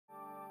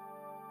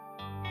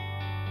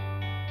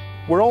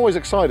We're always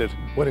excited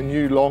when a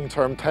new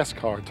long-term test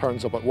car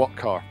turns up at What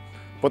Car,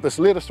 but this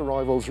latest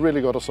arrival's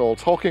really got us all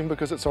talking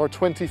because it's our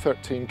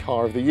 2013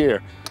 car of the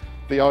year,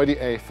 the Audi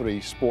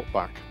A3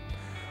 Sportback.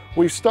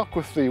 We've stuck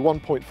with the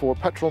 1.4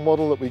 petrol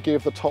model that we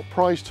gave the top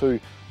prize to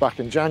back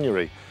in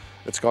January.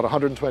 It's got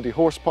 120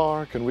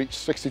 horsepower, can reach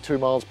 62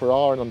 miles per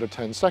hour in under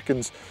 10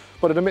 seconds,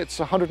 but it emits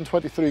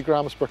 123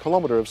 grams per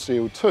kilometre of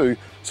CO2,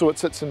 so it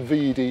sits in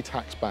VED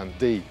tax band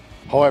D.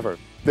 However,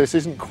 this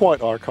isn't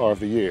quite our car of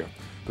the year,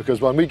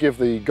 because when we give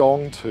the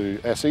gong to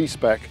SE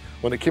spec,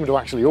 when it came to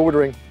actually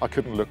ordering, I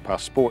couldn't look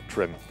past sport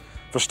trim.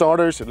 For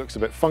starters, it looks a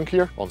bit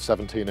funkier on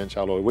 17-inch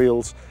alloy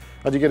wheels,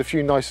 and you get a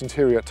few nice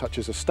interior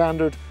touches as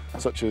standard,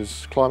 such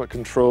as climate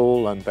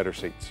control and better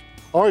seats.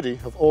 Audi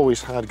have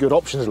always had good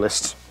options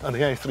lists, and the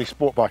A3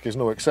 Sportback is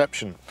no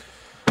exception.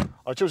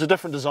 I chose a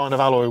different design of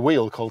alloy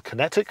wheel called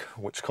Kinetic,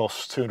 which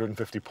costs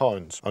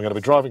 £250. I'm going to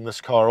be driving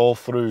this car all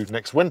through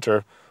next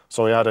winter,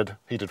 so I added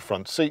heated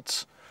front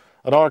seats,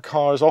 and our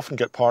cars often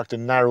get parked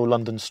in narrow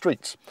London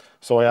streets,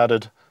 so I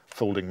added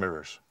folding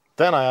mirrors.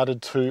 Then I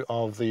added two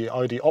of the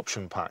Audi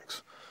option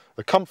packs.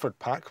 The Comfort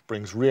pack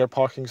brings rear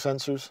parking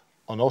sensors,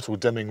 an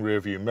auto-dimming rear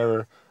view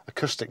mirror,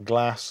 acoustic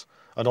glass,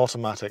 and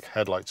automatic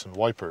headlights and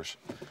wipers.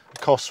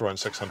 It costs around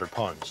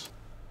 £600.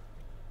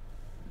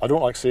 I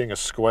don't like seeing a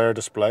square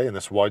display in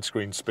this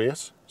widescreen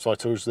space, so I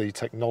chose the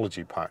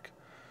Technology pack.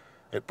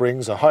 It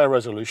brings a higher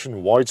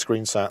resolution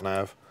widescreen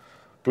sat-nav,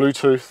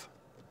 Bluetooth,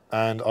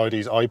 and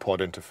Audi's iPod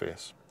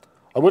interface.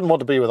 I wouldn't want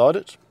to be without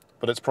it,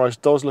 but its price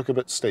does look a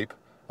bit steep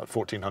at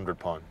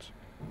 £1,400.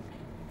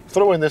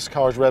 Throw in this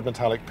car's red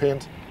metallic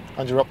paint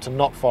and you're up to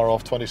not far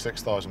off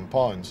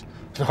 £26,000.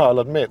 Now I'll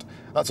admit,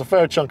 that's a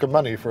fair chunk of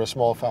money for a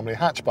small family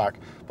hatchback,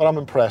 but I'm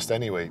impressed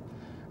anyway.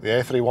 The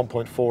A3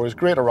 1.4 is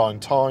great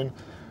around town,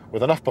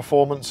 with enough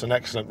performance and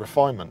excellent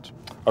refinement.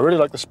 I really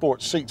like the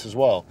sports seats as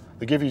well.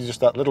 They give you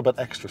just that little bit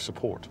extra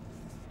support.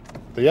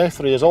 The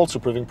A3 is also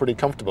proving pretty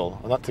comfortable,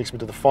 and that takes me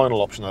to the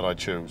final option that I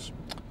chose.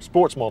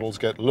 Sports models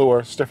get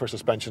lower, stiffer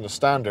suspension as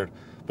standard,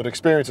 but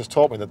experience has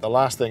taught me that the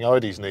last thing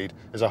Audis need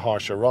is a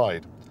harsher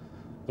ride.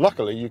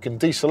 Luckily, you can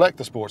deselect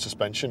the sport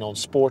suspension on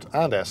Sport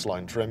and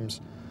S-Line trims,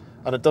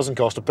 and it doesn't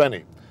cost a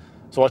penny,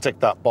 so I tick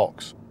that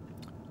box.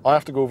 I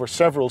have to go over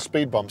several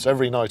speed bumps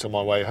every night on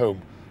my way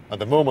home,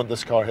 and the moment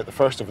this car hit the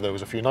first of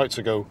those a few nights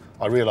ago,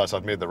 I realised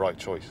I'd made the right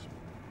choice.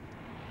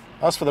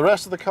 As for the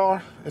rest of the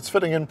car, it's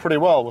fitting in pretty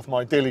well with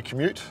my daily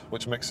commute,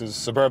 which mixes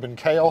suburban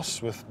chaos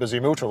with busy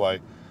motorway.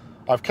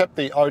 I've kept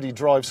the Audi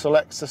Drive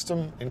Select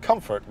system in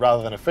comfort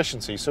rather than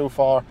efficiency so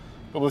far,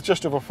 but with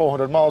just over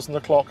 400 miles on the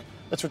clock,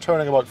 it's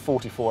returning about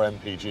 44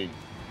 mpg.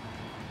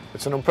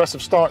 It's an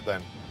impressive start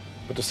then,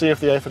 but to see if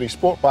the A3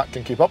 Sportback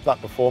can keep up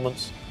that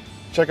performance,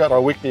 check out our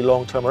weekly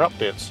long-termer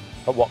updates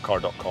at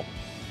whatcar.com.